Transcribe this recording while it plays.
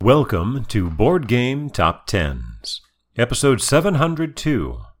Welcome to Board Game Top Tens, episode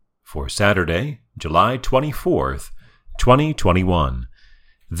 702 for Saturday, July 24th, 2021.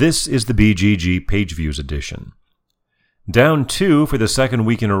 This is the BGG Page Views edition. Down 2 for the second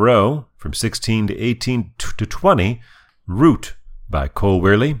week in a row, from 16 to 18 to 20, Root by Cole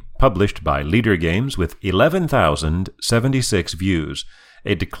Wehrle, published by Leader Games with 11,076 views,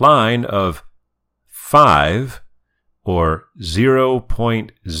 a decline of 5 or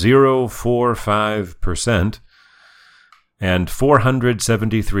 0.045%, and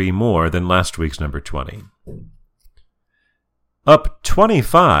 473 more than last week's number 20. Up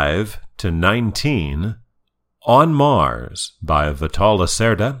 25 to 19, On Mars by Vital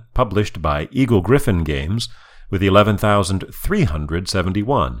Lacerda, published by Eagle Gryphon Games, with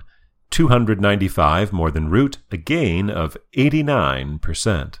 11,371, 295 more than Root, a gain of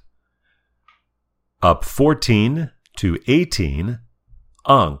 89%. Up 14 to 18,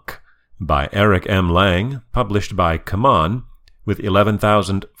 Ankh by Eric M. Lang, published by Kaman, with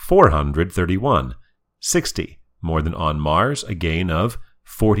 11,431, 60 more than On Mars, a gain of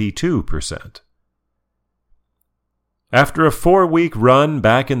 42%. After a 4-week run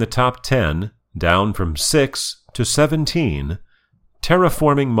back in the top 10, down from 6 to 17,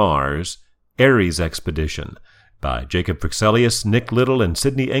 Terraforming Mars, Ares Expedition by Jacob Fryxelius, Nick Little, and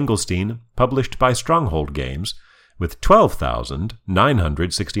Sidney Engelstein, published by Stronghold Games, with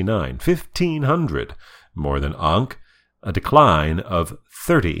 12,969, 1,500 more than Ankh, a decline of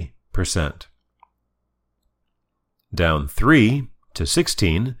 30%. Down 3 to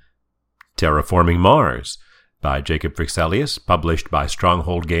 16, Terraforming Mars by Jacob Fryxelius, published by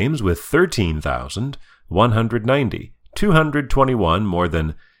Stronghold Games, with 13,190, 221 more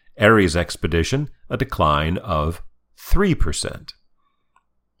than Ares Expedition, a decline of 3%.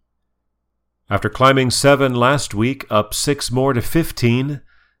 After climbing 7 last week, up 6 more to 15,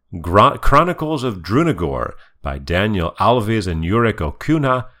 Chronicles of Drunagor by Daniel Alves and Jurek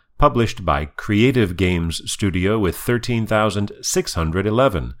Okuna, published by Creative Games Studio, with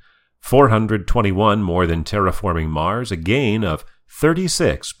 13,611, 421 more than Terraforming Mars, a gain of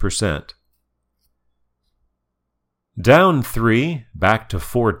 36%. Down 3, back to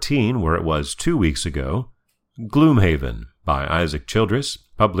 14, where it was 2 weeks ago, Gloomhaven by Isaac Childress,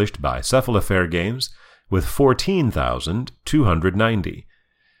 published by Cephalofair Games, with 14,290,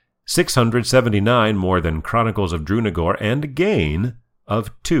 679 more than Chronicles of Drunagor, and a gain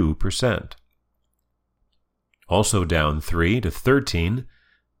of 2%. Also down 3 to 13,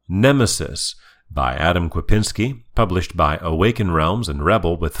 Nemesis by Adam Kwapinski, published by Awaken Realms and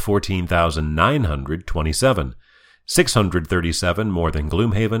Rebel, with 14,927, 637 more than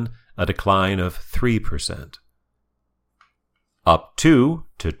Gloomhaven, a decline of 3%. Up 2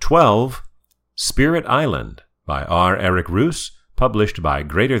 to 12, Spirit Island by R. Eric Roos, published by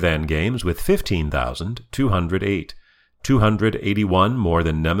Greater Than Games, with 15,208, 281 more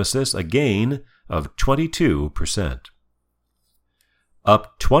than Nemesis, a gain of 22%.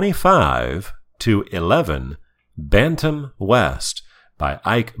 Up 25 to 11, Bantam West by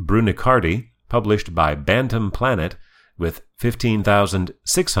Ike Brunicardi, published by Bantam Planet, with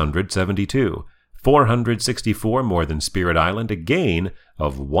 15,672, 464 more than Spirit Island, a gain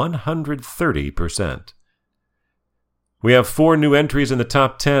of 130%. We have 4 new entries in the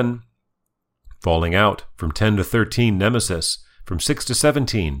top 10. Falling out, from 10 to 13, Nemesis. From 6 to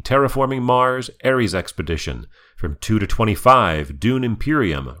 17, Terraforming Mars, Ares Expedition. From 2 to 25, Dune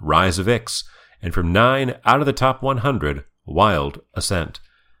Imperium, Rise of Ix. And from 9, out of the top 100, Wild Ascent.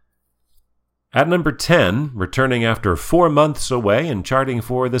 At number 10, returning after 4 months away and charting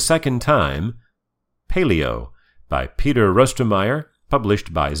for the second time, Paleo by Peter Rostemeyer,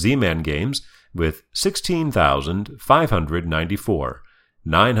 published by Z-Man Games, with 16,594,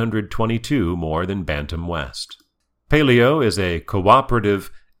 922 more than Bantam West. Paleo is a cooperative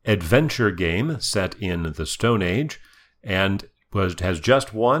adventure game set in the Stone Age and has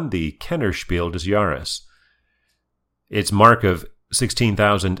just won the Kennerspiel des Jahres. Its mark of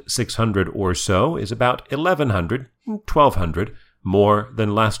 16,600 or so is about 1,100, 1,200 more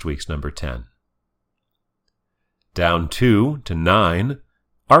than last week's number 10. Down 2 to 9,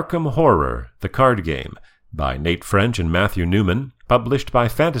 Arkham Horror, the card game, by Nate French and Matthew Newman, published by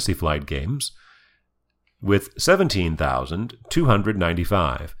Fantasy Flight Games, with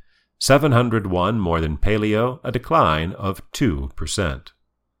 17,295, 701 more than Paleo, a decline of 2%.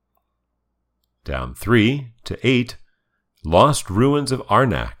 Down 3 to 8, Lost Ruins of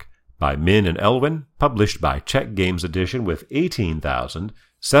Arnak, by Min and Elwin, published by Czech Games Edition, with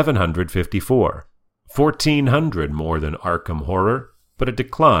 18,754, 1,400 more than Arkham Horror, but a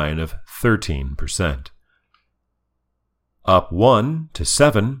decline of 13%. Up 1 to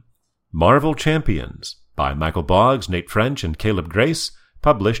 7, Marvel Champions by Michael Boggs, Nate French, and Caleb Grace,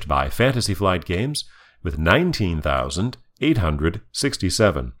 published by Fantasy Flight Games, with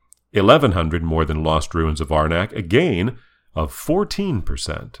 19,867, 1,100 more than Lost Ruins of Arnak, a gain of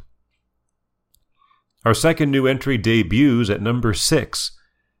 14%. Our second new entry debuts at number 6,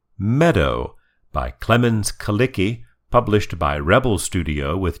 Meadow by Clemens Kalicki, published by Rebel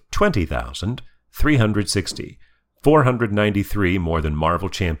Studio, with 20,360, 493 more than Marvel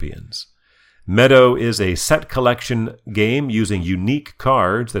Champions. Meadow is a set collection game using unique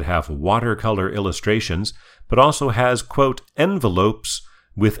cards that have watercolor illustrations, but also has, quote, envelopes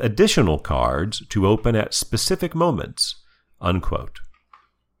with additional cards to open at specific moments, unquote.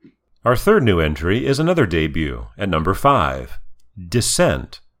 Our third new entry is another debut at number 5,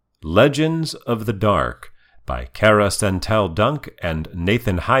 Descent, Legends of the Dark by Kara Centel Dunk and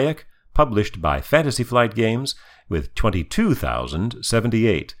Nathan Hayek, published by Fantasy Flight Games, with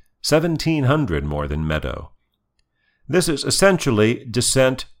 22,078, 1,700 more than Meadow. This is essentially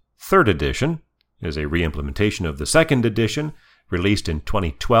Descent 3rd Edition. It is a reimplementation of the 2nd edition, released in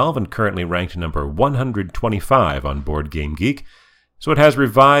 2012 and currently ranked number 125 on Board Game Geek. So it has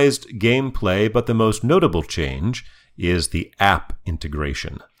revised gameplay, but the most notable change is the app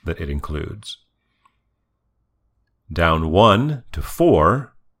integration that it includes. Down 1 to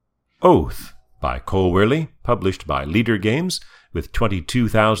 4, Oath by Cole Wehrle, published by Leader Games, with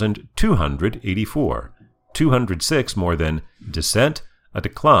 22,284, 206 more than Descent, a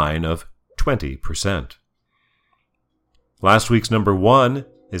decline of 20%. Last week's number 1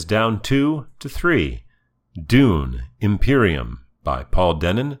 is down 2 to 3, Dune Imperium by Paul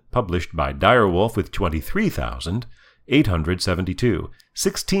Dennen, published by Direwolf, with 23,872,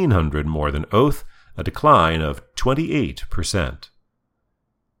 1,600 more than Oath, a decline of 28%.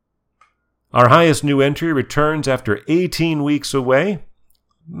 Our highest new entry returns after 18 weeks away,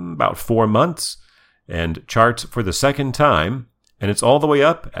 about 4 months, and charts for the second time, and it's all the way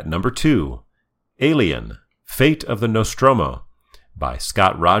up at number 2, Alien, Fate of the Nostromo, by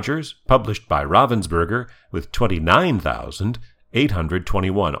Scott Rogers, published by Ravensburger, with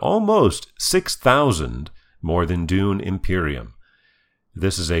 29,821, almost 6,000 more than Dune Imperium.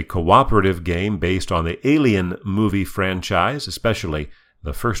 This is a cooperative game based on the Alien movie franchise, especially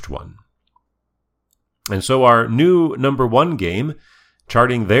the first one. And so our new number 1 game,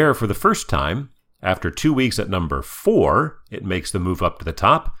 charting there for the first time, after 2 weeks at number 4, it makes the move up to the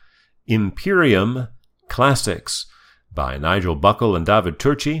top, Imperium Classics by Nigel Buckle and David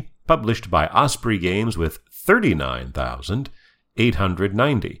Turchi, published by Osprey Games, with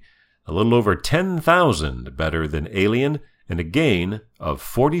 39,890, a little over 10,000 better than Alien, and a gain of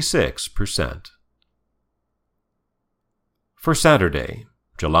 46%. For Saturday,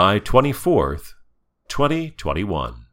 July 24th, 2021.